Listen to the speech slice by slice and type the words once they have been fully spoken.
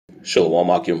Shalom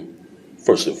Akim.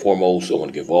 First and foremost, I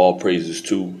want to give all praises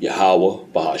to Yahweh,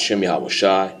 Bahashem Yahweh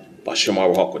Shai, Bashem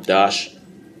HaKodash,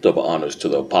 double honors to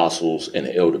the apostles and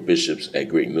the elder bishops at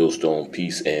Great Millstone,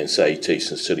 peace and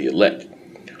salutations to the elect.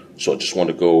 So I just want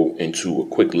to go into a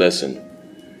quick lesson,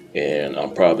 and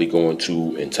I'm probably going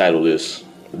to entitle this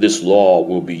law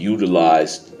will be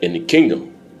utilized in the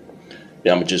kingdom.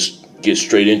 Now I'm going to just get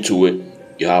straight into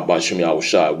it. Yahweh Bashem Yahweh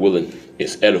Shai willing,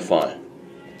 it's edifying.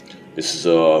 This is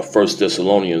 1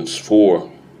 Thessalonians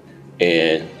 4,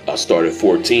 and I started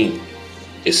 14.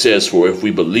 It says, "For if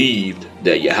we believed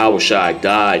that Yahushua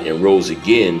died and rose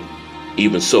again,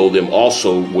 even so them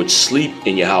also which sleep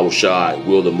in Yahushua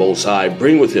will the Most High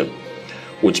bring with him."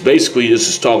 Which basically this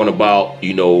is talking about,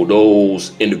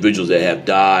 those individuals that have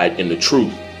died in the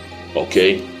truth.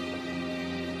 Okay?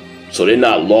 So they're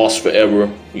not lost forever,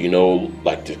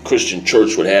 like the Christian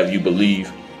church would have you believe.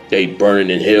 They burning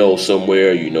in hell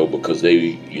somewhere, because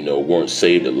they, weren't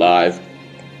saved alive.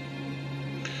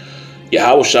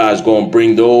 Yahushua is going to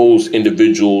bring those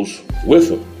individuals with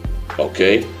him.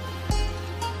 Okay?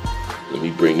 Let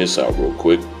me bring this out real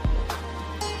quick.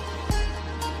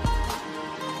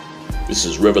 This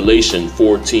is Revelation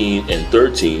 14 and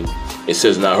 13. It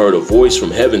says, "And I heard a voice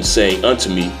from heaven saying unto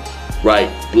me, Right,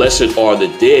 blessed are the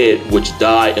dead which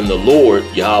die in the Lord,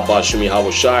 Yahweh Bashem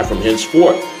Yahweh Shai, from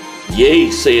henceforth.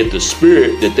 Yea, saith the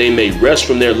Spirit, that they may rest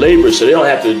from their labors," so they don't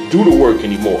have to do the work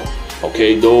anymore.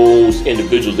 Okay, those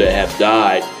individuals that have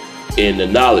died in the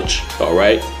knowledge, all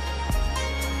right?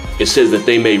 It says that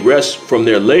they may rest from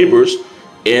their labors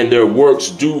and their works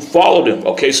do follow them.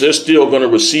 Okay, so they're still going to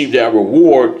receive that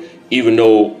reward even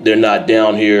though they're not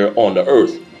down here on the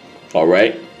earth, all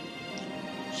right?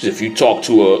 So if you talk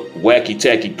to a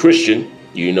wacky-tacky Christian,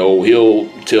 he'll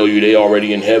tell you they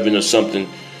already in heaven or something,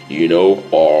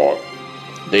 or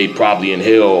they probably in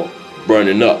hell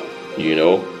burning up,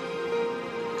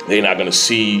 They're not going to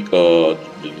see the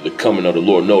coming of the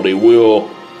Lord. No, they will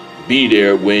be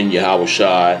there when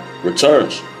Yahushua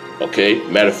returns, okay?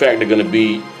 Matter of fact, they're going to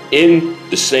be in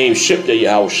the same ship that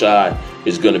Yahushua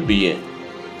is going to be in,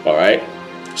 all right?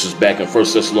 This is back in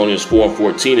 1 Thessalonians 4 and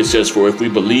 14. It says, "For if we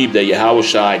believe that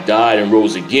Yahushua died and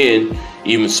rose again,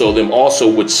 even so them also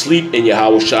which sleep in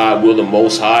Yahushua will the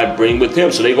Most High bring with him."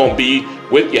 So they're going to be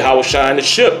with Yahushua in the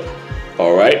ship.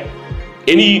 All right.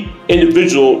 Any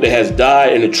individual that has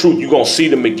died in the truth, you're going to see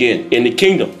them again in the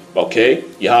kingdom. Okay.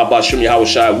 Yahweh Bashem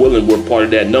Yahushua willing, we're part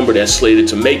of that number that's slated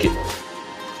to make it.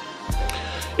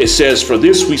 It says, "For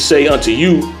this we say unto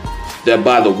you, that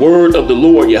by the word of the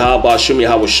Lord, Yahweh Bashem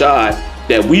Yahushua,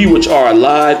 that we which are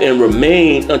alive and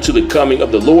remain unto the coming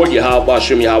of the Lord, Yahweh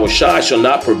Bashem Yahushua, shall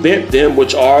not prevent them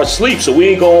which are asleep." So we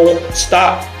ain't going to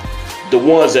stop the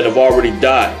ones that have already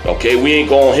died. Okay, we ain't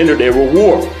going to hinder their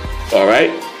reward. All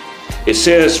right. It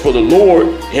says, "For the Lord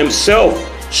himself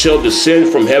shall descend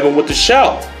from heaven with a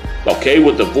shout." Okay,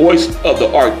 with the voice of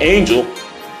the archangel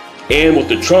and with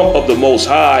the trump of the Most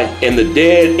High, and the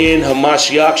dead in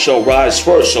Hamashiach shall rise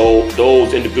first. So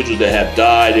those individuals that have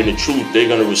died in the truth, they're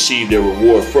going to receive their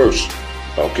reward first.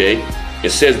 Okay.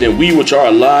 It says, "Then we which are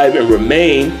alive and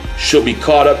remain shall be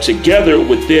caught up together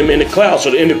with them in the clouds."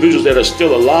 So the individuals that are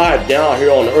still alive down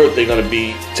here on the earth, they're going to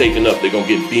be taken up. They're going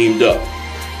to get beamed up.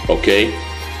 Okay.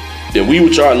 "Then we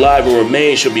which are alive and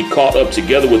remain shall be caught up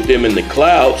together with them in the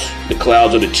clouds." The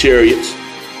clouds are the chariots.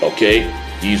 Okay.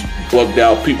 These bugged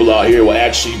out people out here will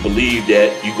actually believe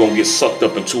that you're going to get sucked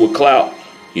up into a cloud.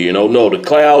 No, the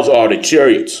clouds are the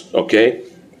chariots. Okay.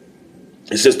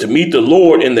 It says, "To meet the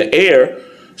Lord in the air,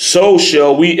 so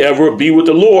shall we ever be with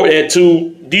the Lord." And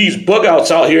to these bug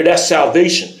outs out here, that's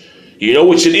salvation.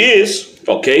 Which it is.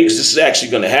 Okay. Because this is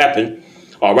actually going to happen.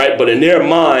 All right. But in their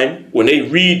mind, when they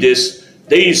read this,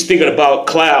 they just thinking about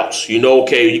clouds.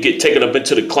 Okay, you get taken up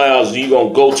into the clouds and you're going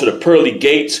to go to the pearly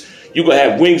gates. You're going to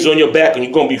have wings on your back and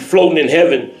you're going to be floating in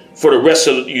heaven for the rest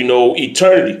of,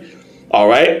 eternity. All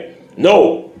right.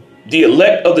 No, the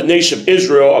elect of the nation of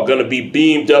Israel are going to be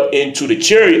beamed up into the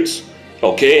chariots.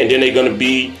 Okay. And then they're going to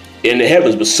be in the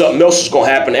heavens. But something else is going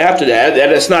to happen after that.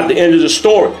 That's not the end of the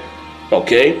story.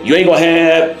 Okay. You ain't going to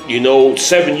have,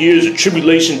 7 years of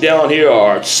tribulation down here,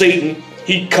 or Satan,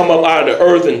 he'd come up out of the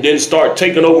earth and then start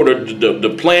taking over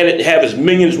the planet, have his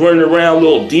minions running around,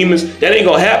 little demons. That ain't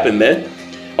going to happen, man.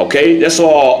 Okay, that's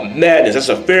all madness. That's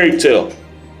a fairy tale.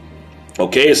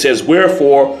 Okay, it says,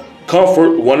 "Wherefore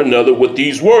comfort one another with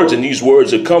these words." And these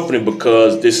words are comforting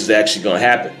because this is actually going to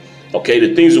happen. Okay,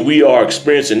 the things that we are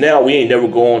experiencing now, we ain't never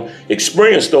going to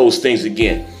experience those things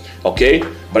again. Okay,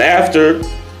 but after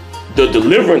the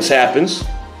deliverance happens,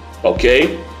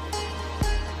 okay,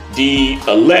 the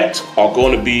elect are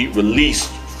going to be released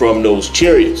from those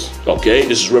chariots. Okay,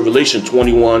 this is Revelation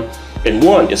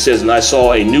 21:1. It says, and I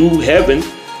saw a new heaven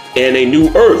and a new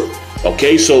earth.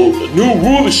 Okay, so new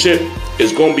rulership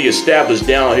is going to be established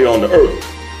down here on the earth.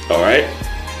 All right,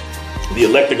 the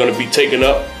elect are going to be taken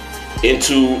up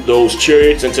into those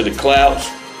chariots, into the clouds.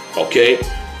 Okay,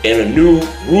 and a new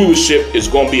rulership is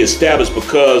going to be established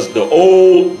because the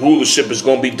old rulership is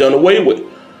going to be done away with.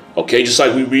 Okay, just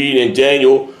like we read in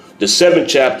Daniel, the 7th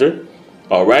chapter.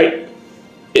 All right,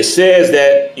 it says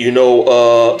that, you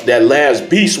know, that last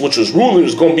beast, which was ruling,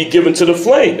 is going to be given to the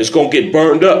flame. It's going to get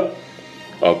burned up.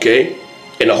 Okay,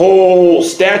 and the whole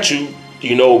statue,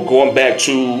 you know, going back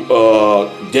to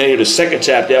Daniel, the 2nd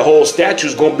chapter, that whole statue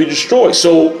is going to be destroyed.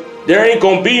 So there ain't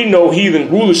going to be no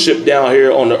heathen rulership down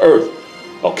here on the earth.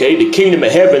 Okay, the kingdom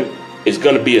of heaven is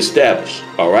going to be established.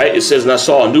 All right, it says, and I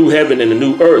saw a new heaven and a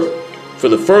new earth. For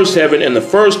the first heaven and the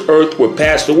first earth were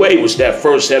passed away, which that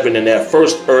first heaven and that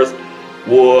first earth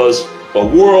was a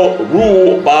world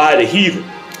ruled by the heathen.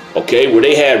 Okay, where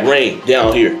they had reign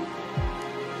down here.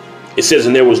 It says,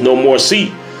 and there was no more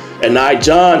sea. And I,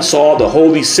 John, saw the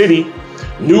holy city,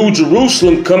 New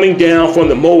Jerusalem, coming down from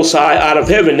the Most High out of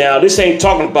heaven. Now, this ain't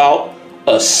talking about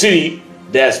a city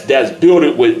that's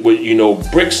built with, you know,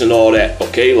 bricks and all that.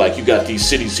 Okay, like you got these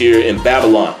cities here in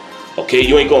Babylon. Okay,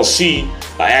 you ain't gonna see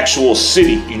an actual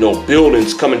city, you know,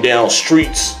 buildings coming down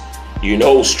streets, you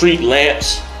know, street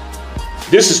lamps.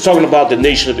 This is talking about the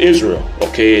nation of Israel.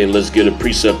 Okay, and let's get a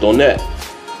precept on that.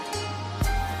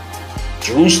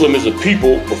 Jerusalem is a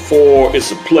people before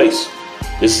it's a place.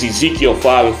 This is Ezekiel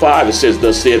 5:5. It says,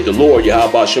 thus saith the Lord,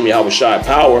 Yahweh Shem Yahweh Shai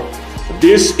power.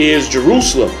 This is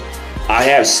Jerusalem. I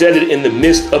have set it in the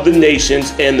midst of the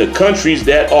nations and the countries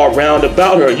that are round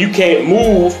about her. You can't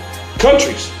move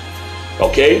countries.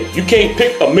 Okay, you can't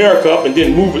pick America up and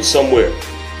then move it somewhere.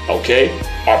 Okay,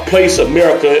 or place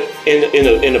America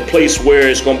in a place where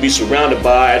it's going to be surrounded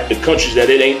by the countries that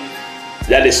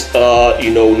it's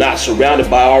you know, not surrounded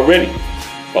by already.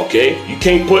 Okay, you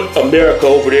can't put America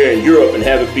over there in Europe and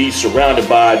have it be surrounded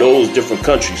by those different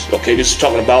countries. Okay, this is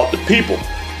talking about the people.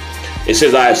 It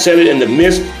says, I have set it in the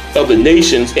midst of the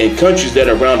nations and countries that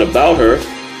are round about her,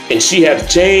 and she hath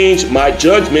changed my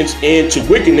judgments into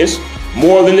wickedness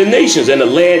more than the nations, and the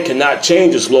land cannot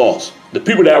change its laws. The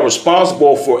people that are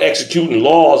responsible for executing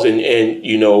laws and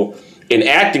you know,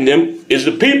 enacting them is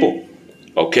the people.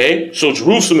 Okay, so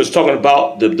Jerusalem is talking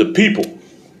about the people.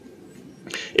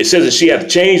 It says that she hath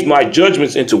changed my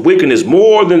judgments into wickedness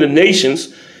more than the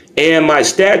nations, and my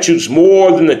statutes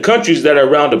more than the countries that are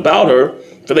round about her.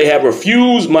 For they have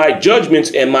refused my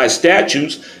judgments and my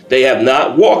statutes, they have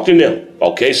not walked in them.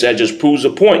 Okay, so that just proves a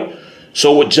point.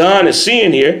 So what John is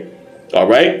seeing here, all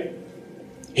right,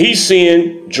 he's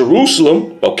seeing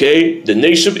Jerusalem, okay, the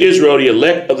nation of Israel, the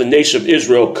elect of the nation of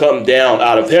Israel come down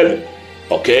out of heaven.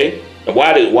 Okay, and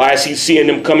why is he seeing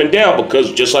them coming down?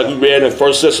 Because just like we read in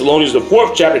 1 Thessalonians, the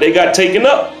 4th chapter, they got taken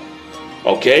up.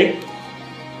 Okay,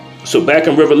 so back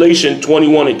in Revelation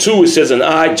 21:2, it says, and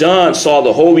I, John, saw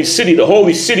the holy city. The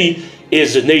holy city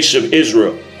is the nation of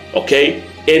Israel. Okay,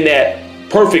 in that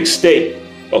perfect state.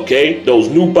 Okay, those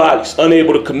new bodies,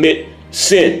 unable to commit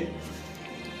sin.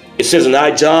 It says, and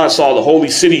I, John, saw the holy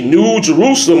city, New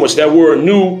Jerusalem, which that word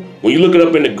new, when you look it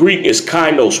up in the Greek, is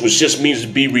kainos, which just means to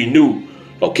be renewed.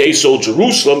 Okay, so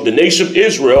Jerusalem, the nation of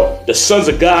Israel, the sons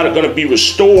of God are going to be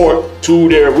restored to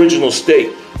their original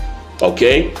state.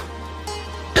 Okay,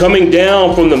 coming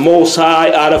down from the Most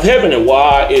High out of heaven. And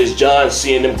why is John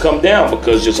seeing them come down?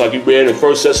 Because just like you read in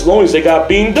 1 Thessalonians, they got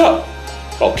beamed up.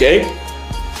 Okay,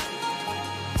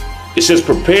 it says,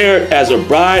 prepared as a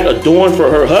bride adorned for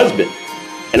her husband.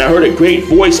 And I heard a great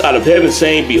voice out of heaven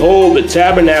saying, behold, the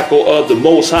tabernacle of the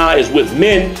Most High is with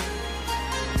men,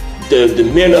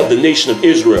 the men of the nation of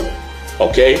Israel.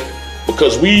 Okay,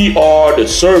 because we are the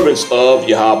servants of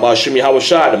Yahweh Shem Yahweh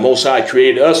Shai. The Most High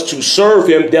created us to serve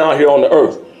him down here on the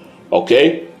earth.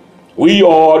 Okay, we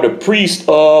are the priest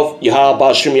of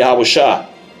Yahweh Shem Yahweh Shai.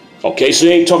 Okay, so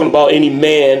he ain't talking about any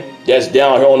man that's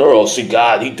down here on the earth. See,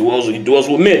 God, he dwells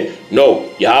with men. No,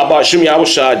 Yahweh Shem Yahweh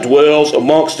Shai dwells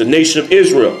amongst the nation of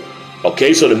Israel.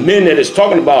 Okay, so the men that it's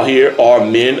talking about here are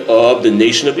men of the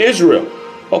nation of Israel.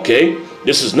 Okay,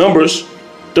 this is Numbers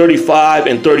 35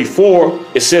 and 34.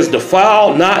 It says,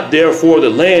 defile not therefore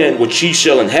the land which ye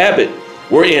shall inhabit,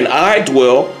 wherein I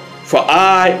dwell, for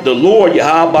I, the Lord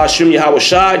Yahweh Shem Yahweh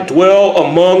Shai, dwell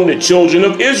among the children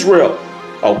of Israel.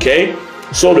 Okay,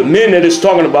 so the men that it's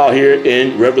talking about here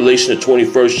in Revelation, the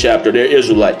 21st chapter, they're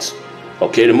Israelites.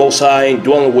 Okay, the Most High ain't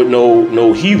dwelling with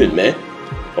no heathen, man.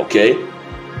 Okay,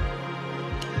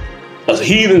 a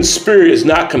heathen spirit is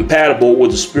not compatible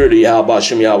with the spirit of Yahweh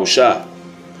Shem Yahweh Shai.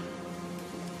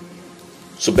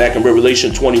 So back in Revelation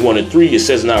 21:3, it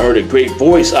says, and I heard a great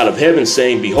voice out of heaven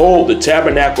saying, behold, the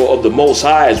tabernacle of the Most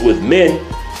High is with men,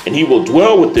 and he will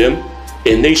dwell with them,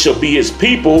 and they shall be his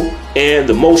people, and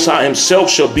the Most High himself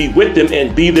shall be with them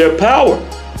and be their power.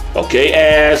 Okay,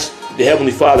 as the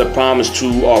Heavenly Father promised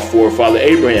to our forefather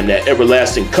Abraham, that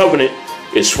everlasting covenant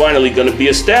is finally going to be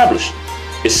established.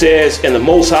 It says, and the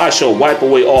Most High shall wipe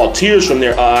away all tears from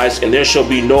their eyes, and there shall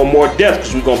be no more death,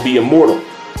 because we're going to be immortal.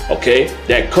 Okay,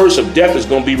 that curse of death is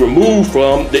going to be removed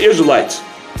from the Israelites.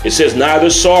 It says, neither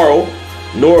sorrow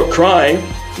nor crying,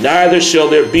 neither shall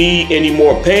there be any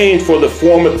more pain, for the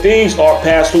former things are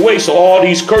passed away. So all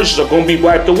these curses are going to be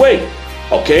wiped away.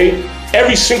 Okay,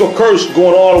 every single curse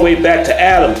going all the way back to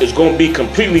Adam is going to be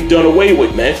completely done away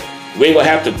with, man. We ain't gonna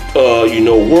have to,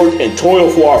 work and toil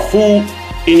for our food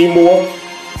anymore.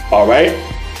 All right,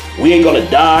 we ain't gonna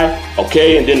die.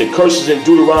 Okay, and then the curses in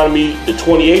Deuteronomy, the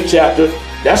 28th chapter,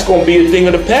 that's gonna be a thing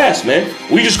of the past, man.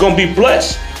 We just gonna be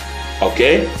blessed.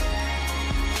 Okay,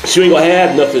 so you ain't gonna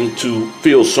have nothing to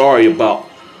feel sorry about.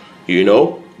 You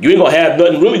ain't gonna have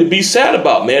nothing really to be sad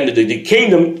about, man. The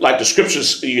kingdom, like the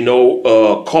scriptures,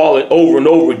 call it over and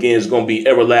over again, is gonna be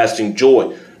everlasting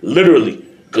joy, literally,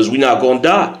 because we're not gonna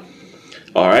die.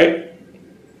 All right.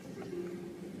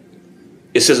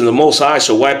 It says, and the Most High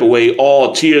shall wipe away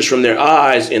all tears from their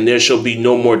eyes, and there shall be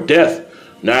no more death,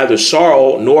 neither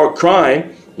sorrow nor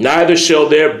crying, neither shall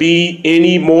there be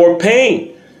any more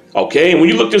pain. Okay. And when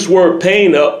you look this word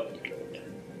pain up,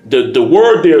 the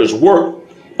word there is work.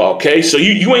 Okay. So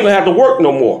you ain't gonna have to work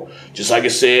no more. Just like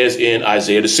it says in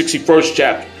Isaiah, the 61st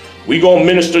chapter, we gonna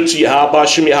minister to Yahweh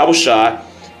Shem Yahweh Shai.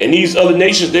 And these other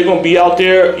nations, they're going to be out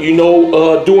there,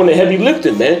 doing the heavy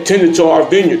lifting, man, tending to our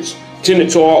vineyards, tending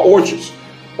to our orchards,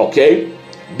 okay,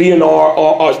 being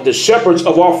the shepherds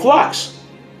of our flocks,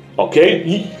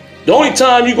 okay. The only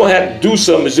time you're going to have to do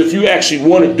something is if you actually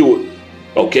want to do it,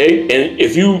 okay. And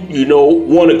if you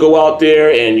want to go out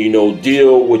there and,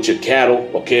 deal with your cattle,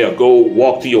 okay, or go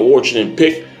walk to your orchard and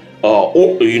pick,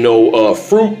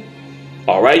 fruit,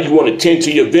 all right, you want to tend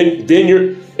to your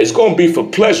vineyard, it's going to be for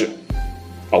pleasure.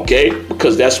 Okay,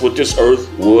 because that's what this earth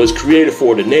was created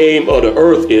for. The name of the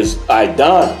earth is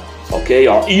Idan, okay,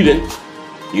 or Eden,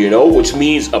 which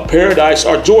means a paradise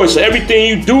or joy. So everything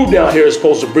you do down here is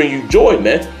supposed to bring you joy,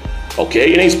 man.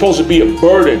 Okay, it ain't supposed to be a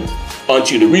burden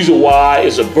unto you. The reason why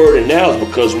it's a burden now is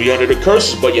because we under the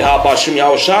curses, but Yahweh Shem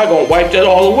Yahweh Shai gonna wipe that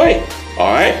all away.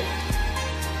 All right.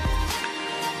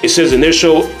 It says, and there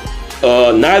shall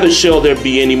neither shall there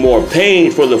be any more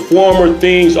pain, for the former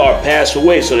things are passed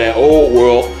away. So that old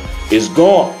world is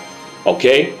gone.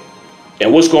 Okay.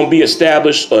 And what's going to be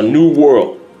established? A new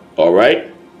world. All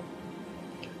right.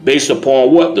 Based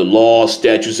upon what? The laws,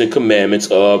 statutes, and commandments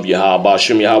of Yahweh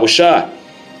Shem Yahweh Shai.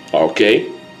 Okay.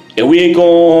 And we ain't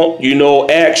going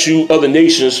to, ask you other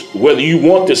nations whether you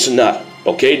want this or not.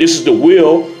 Okay. This is the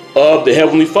will of the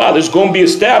Heavenly Father. It's going to be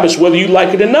established whether you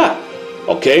like it or not.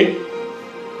 Okay.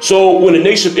 So when the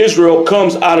nation of Israel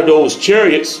comes out of those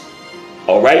chariots,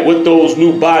 all right, with those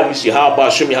new bodies, Yahweh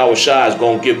Shem Yahweh Shai is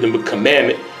going to give them a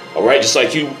commandment. All right, just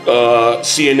like you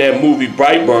see in that movie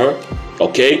Brightburn.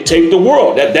 Okay, take the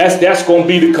world. That's going to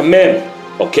be the commandment.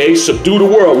 Okay, subdue the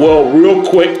world. Well, real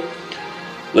quick,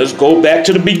 let's go back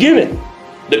to the beginning.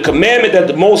 The commandment that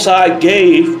the Most High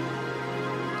gave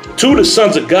to the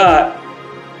sons of God,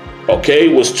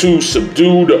 okay, was to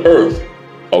subdue the earth.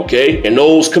 Okay, and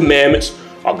those commandments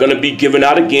are going to be given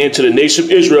out again to the nation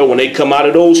of Israel when they come out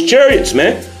of those chariots,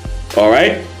 man. All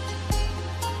right.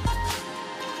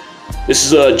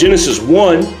 This is Genesis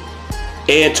 1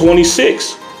 and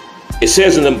 26. It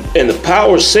says, and the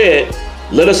power said,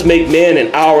 let us make man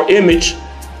in our image,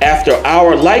 after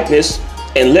our likeness,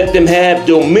 and let them have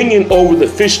dominion over the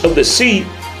fish of the sea,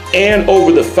 and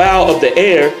over the fowl of the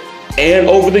air, and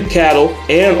over the cattle,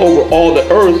 and over all the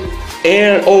earth,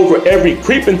 and over every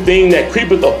creeping thing that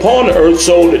creepeth upon the earth.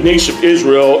 So the nation of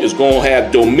Israel is going to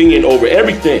have dominion over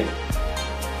everything.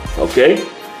 Okay?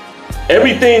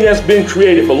 Everything that's been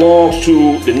created belongs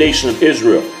to the nation of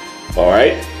Israel. All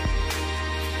right?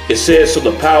 It says, so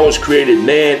the powers created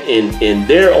man in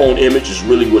their own image is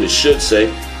really what it should say.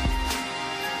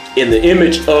 In the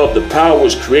image of the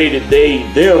powers created they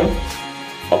them.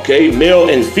 Okay? Male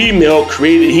and female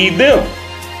created he them.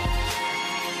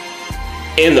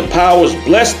 And the powers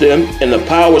blessed them, and the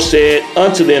power said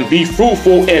unto them, be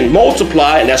fruitful and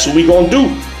multiply. And that's what we're going to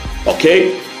do.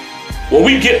 Okay? When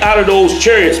we get out of those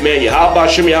chariots, man, Yahweh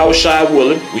Shem Yahweh Shai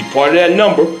willing, we part of that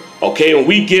number. Okay? When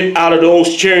we get out of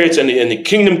those chariots and the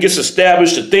kingdom gets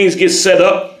established, the things get set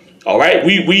up. All right?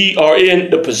 We are in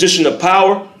the position of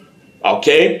power.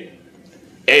 Okay?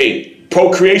 Hey,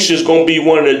 procreation is going to be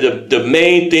one of the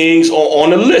main things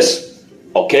on the list.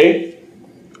 Okay?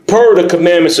 Per the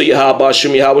commandments of Yahweh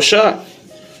Hashem Yahweh Shai.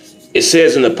 It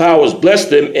says, and the powers blessed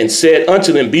them and said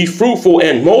unto them, be fruitful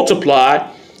and multiply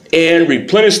and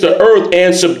replenish the earth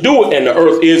and subdue it. And the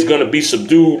earth is going to be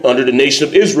subdued under the nation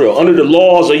of Israel, under the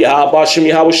laws of Yahweh Hashem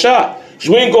Yahweh Shai.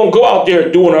 So we ain't going to go out there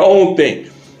doing our own thing.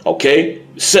 Okay?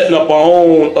 Setting up our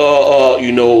own,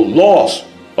 laws.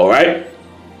 All right?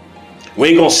 We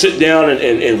ain't going to sit down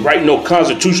and write no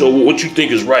constitution or what you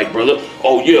think is right, brother.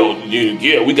 Oh,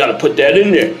 yeah, we got to put that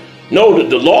in there. No,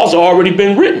 the laws have already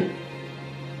been written.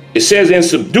 It says, and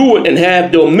subdue it and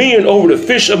have dominion over the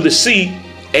fish of the sea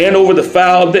and over the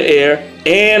fowl of the air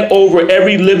and over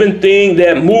every living thing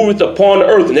that moveth upon the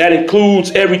earth. And that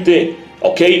includes everything.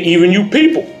 Okay, even you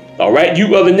people. All right,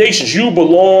 you other nations, you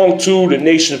belong to the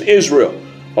nation of Israel.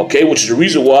 Okay, which is the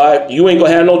reason why you ain't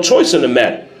going to have no choice in the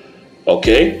matter.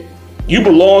 Okay, you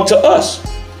belong to us.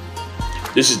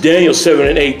 This is Daniel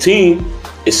 7:18.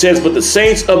 It says, but the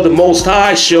saints of the Most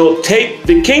High shall take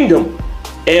the kingdom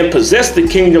and possess the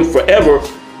kingdom forever,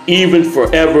 even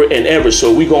forever and ever.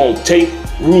 So we're going to take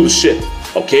rulership.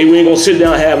 Okay, we ain't going to sit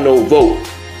down and have no vote.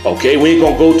 Okay, we ain't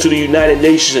going to go to the United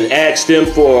Nations and ask them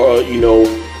for,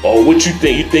 or what you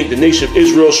think. You think the nation of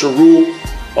Israel should rule?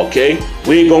 Okay,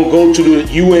 we ain't going to go to the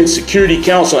UN Security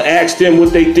Council and ask them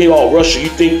what they think. Oh, Russia, you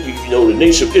think, the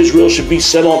nation of Israel should be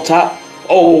set on top?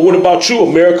 Oh, well, what about you,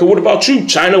 America? What about you,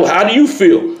 China? How do you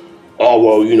feel? Oh,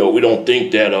 well, we don't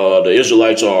think that the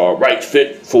Israelites are right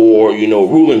fit for,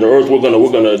 ruling the earth. We're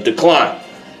gonna decline,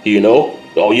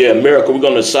 Oh, yeah, America, we're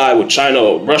going to side with China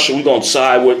or Russia. We're going to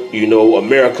side with,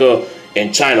 America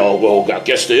and China. Oh, well, I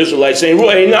guess the Israelites ain't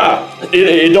really, nah.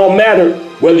 It don't matter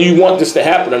whether you want this to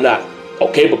happen or not,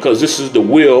 okay, because this is the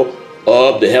will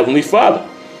of the Heavenly Father,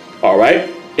 all right?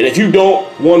 And if you don't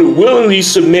want to willingly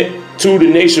submit to the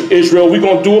nation of Israel, we're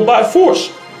going to do it by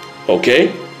force,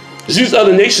 okay? These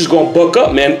other nations going to buck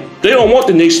up, man. They don't want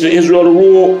the nation of Israel to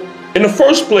rule in the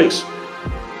first place.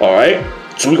 All right.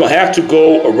 So we're going to have to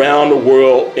go around the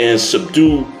world and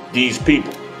subdue these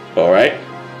people. All right.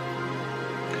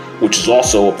 Which is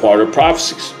also a part of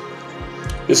prophecies.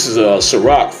 This is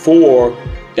Sirach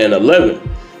 4:11.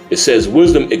 It says,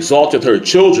 wisdom exalteth her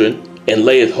children and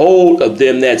layeth hold of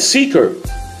them that seek her.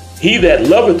 He that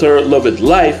loveth her loveth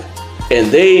life,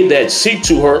 and they that seek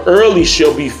to her early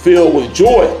shall be filled with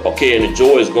joy. Okay, and the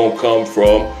joy is going to come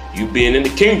from you being in the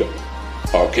kingdom.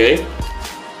 Okay.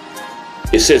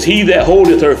 It says, he that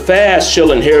holdeth her fast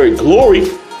shall inherit glory.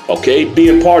 Okay,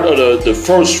 being part of the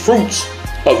first fruits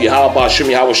of Yahweh Hashem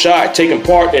Yahweh Shai, taking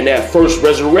part in that first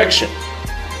resurrection.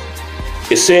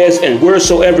 It says, and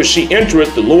wheresoever she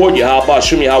entereth, the Lord Yahweh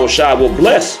Hashem Yahweh Shai will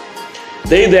bless.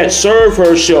 They that serve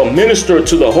her shall minister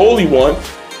to the Holy One,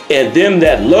 and them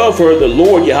that love her, the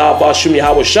Lord Yahweh Hashem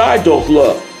Yahweh Shai doth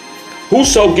love.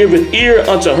 Whoso giveth ear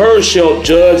unto her shall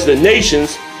judge the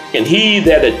nations, and he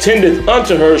that attendeth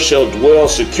unto her shall dwell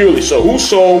securely. So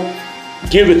whoso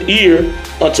giveth ear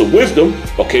unto wisdom,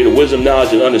 okay, the wisdom,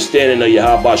 knowledge, and understanding of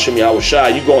Yahweh Hashem Yahweh Shai,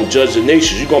 you're going to judge the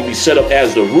nations. You're going to be set up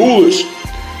as the rulers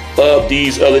of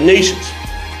these other nations.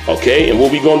 Okay, and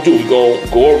what we going to do? We're going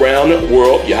to go around the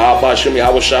world, Yahweh Hashem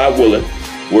Yahweh Shai willing.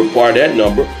 We're part of that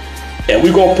number. And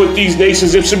we're going to put these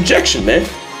nations in subjection, man.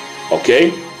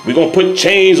 Okay? We're going to put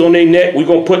chains on their neck. We're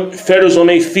going to put fetters on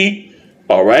their feet.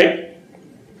 All right?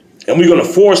 And we're going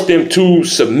to force them to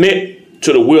submit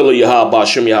to the will of Yahweh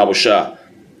Hashem Yahweh Shai.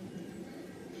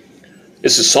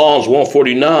 This is Psalms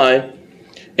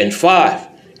 149:5.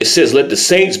 It says, let the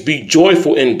saints be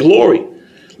joyful in glory.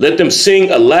 Let them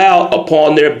sing aloud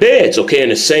upon their beds. Okay?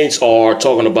 And the saints are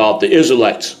talking about the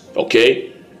Israelites. Okay?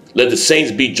 Let the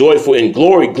saints be joyful in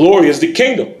glory. Glory is the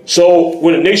kingdom. So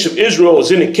when the nation of Israel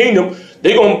is in the kingdom,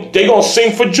 they're gonna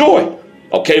sing for joy.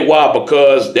 Okay, why?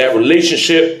 Because that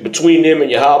relationship between them and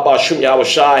Yahweh Hashem Yahweh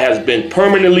Shai has been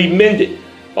permanently mended.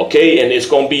 Okay, and it's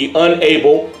going to be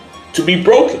unable to be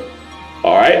broken.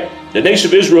 All right, the nation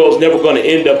of Israel is never going to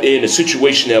end up in the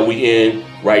situation that we in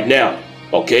right now.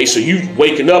 Okay, so you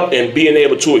waking up and being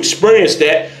able to experience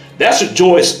that's a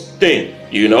joyous thing,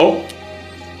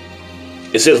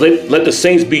 It says, let the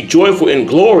saints be joyful in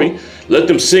glory. Let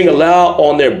them sing aloud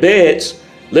on their beds.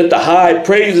 Let the high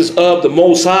praises of the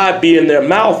Most High be in their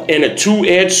mouth and a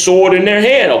two-edged sword in their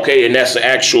hand. Okay, and that's the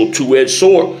actual two-edged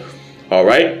sword. All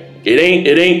right. It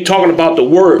ain't talking about the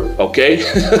word. Okay.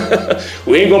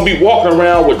 We ain't going to be walking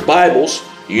around with Bibles,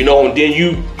 and then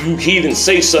you heathens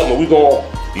say something. We going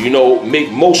to, make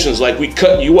motions like we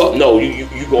cutting you up. No, you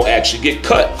going to actually get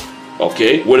cut.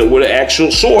 Okay. With an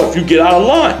actual sword if you get out of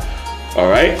line. All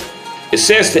right. It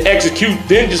says to execute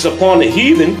vengeance upon the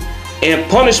heathen and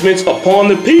punishments upon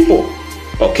the people.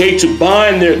 okay, to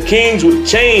bind their kings with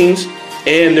chains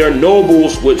and their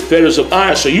nobles with fetters of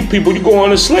iron. So you people, you go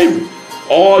into slavery,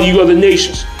 all you other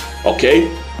nations,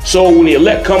 okay? So when the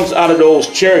elect comes out of those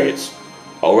chariots,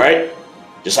 all right,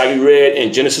 just like we read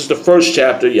in Genesis, the 1st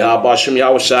chapter, Yahweh Shem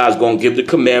Yahweh Shai is going to give the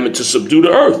commandment to subdue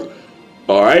the earth,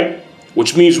 all right?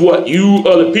 Which means what? You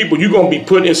other people, you're going to be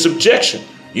put in subjection.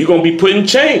 You're going to be put in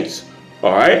chains,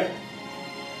 all right?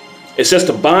 It says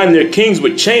to bind their kings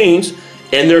with chains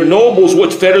and their nobles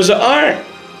with fetters of iron,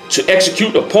 to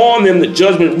execute upon them the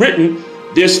judgment written.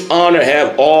 This honor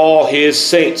have all his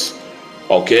saints,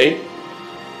 okay?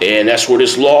 And that's where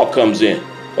this law comes in,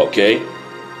 okay?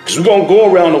 Because we're going to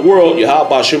go around the world,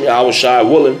 Yahweh Shem Yahweh Shai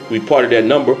willing, we part of that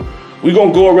number. We're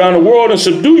going to go around the world and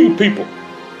subdue you people.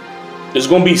 There's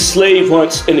going to be slave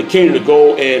hunts in the kingdom to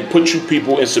go and put you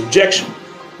people in subjection.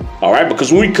 All right,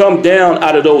 because when we come down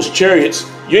out of those chariots,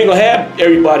 you ain't going to have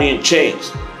everybody in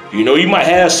chains. You know, you might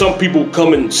have some people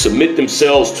come and submit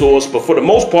themselves to us, but for the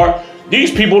most part, these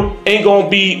people ain't going to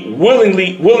be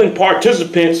willing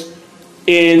participants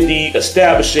in the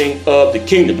establishing of the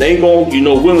kingdom. They ain't going to, you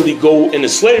know, willingly go into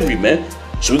slavery, man.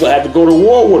 So we're going to have to go to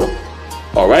war with them.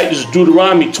 All right, this is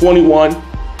Deuteronomy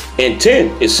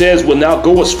 21:10. It says, "When thou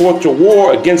goest forth to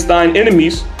war against thine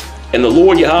enemies, and the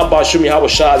Lord Yahweh Shem Yahweh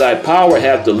Shai thy power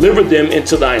hath delivered them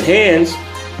into thine hands,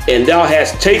 and thou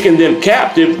hast taken them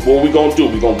captive," what we going to do?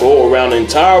 We're going to go around the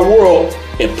entire world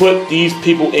and put these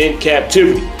people in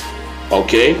captivity.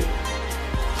 Okay?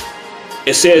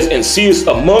 It says, "And seest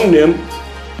among them,"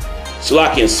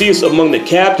 Salaki, "and seest among the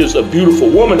captives a beautiful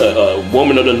woman, a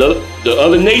woman of the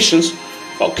other nations,"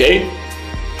 okay?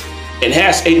 "And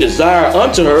hast a desire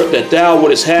unto her, that thou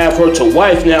wouldest have her to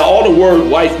wife." Now, all the word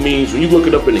wife means, when you look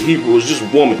it up in the Hebrew, it's just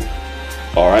woman.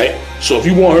 All right? So if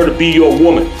you want her to be your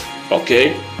woman,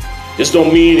 okay? This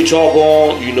don't mean that y'all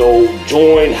going, you know,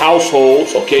 join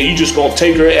households, okay? You just going to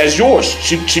take her as yours.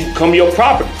 She become your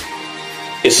property.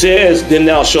 It says, "Then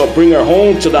thou shalt bring her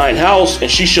home to thine house, and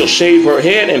she shall shave her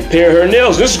head and pare her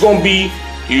nails." This is going to be,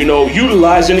 you know,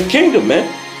 utilized in the kingdom, man.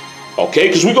 Okay?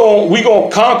 Because we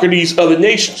gonna conquer these other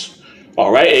nations. All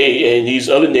right, and these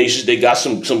other nations, they got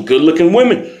some good-looking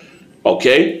women,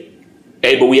 okay?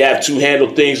 Hey, but we have to handle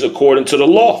things according to the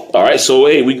law. All right, so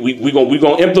hey, we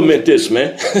gonna implement this,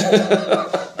 man.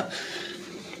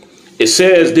 It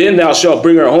says, "Then thou shalt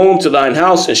bring her home to thine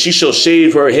house, and she shall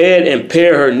shave her head and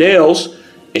pare her nails,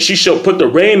 and she shall put the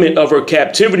raiment of her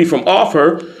captivity from off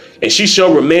her, and she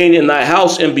shall remain in thy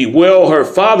house and bewail her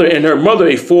father and her mother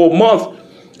a full month.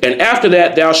 And after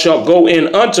that thou shalt go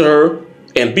in unto her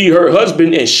and be her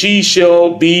husband, and she shall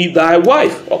be thy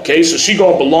wife." Okay, so she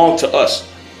gonna belong to us.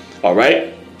 All right,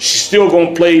 she's still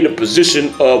gonna play the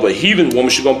position of a heathen woman.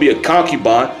 She's gonna be a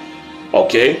concubine.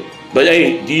 Okay, but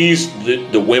hey,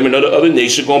 the women of the other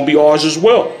nation gonna be ours as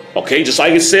well. Okay, just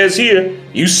like it says here,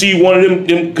 you see one of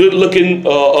them good-looking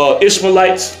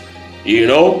Ishmaelites, you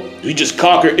know, you just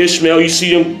conquer Ishmael. You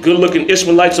see them good-looking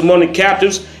Ishmaelites among the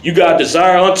captives. You got a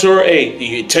desire unto her. Hey,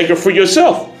 you take her for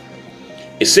yourself.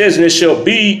 It says, "And it shall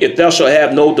be, if thou shalt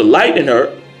have no delight in her,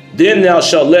 then thou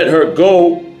shalt let her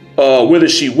go whither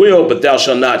she will, but thou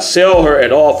shalt not sell her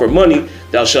at all for money.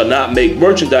 Thou shalt not make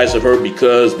merchandise of her,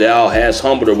 because thou hast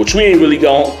humbled her." Which we ain't really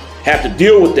gonna have to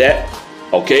deal with that,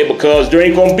 okay? Because there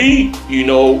ain't gonna be, you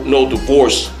know, no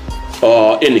divorce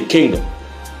in the kingdom.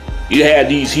 You have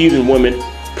these heathen women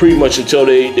pretty much until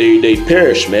they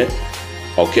perish, man.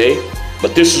 Okay,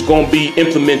 but this is gonna be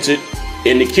implemented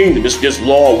in the kingdom. This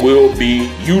law will be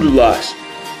utilized,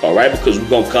 all right, because we're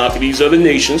going to conquer these other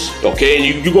nations, okay,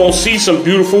 and you're going to see some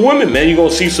beautiful women, man. You're going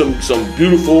to see some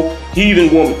beautiful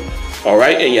heathen women, all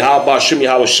right, and Yahweh Shem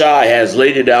Yahweh Shai has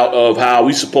laid it out of how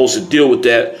we supposed to deal with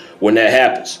that when that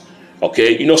happens,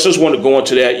 okay. You know, since we want to go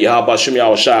into that, Yahweh Shem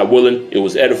Yahweh Shai willing, it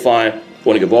was edifying. I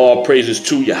want to give all praises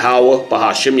to Yahweh,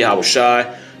 Bahashem Yahweh Shai,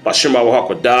 Bahashem Yahweh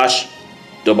HaKadosh,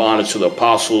 double honor to the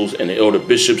apostles and the elder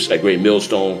bishops at Great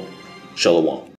Millstone. Shalom.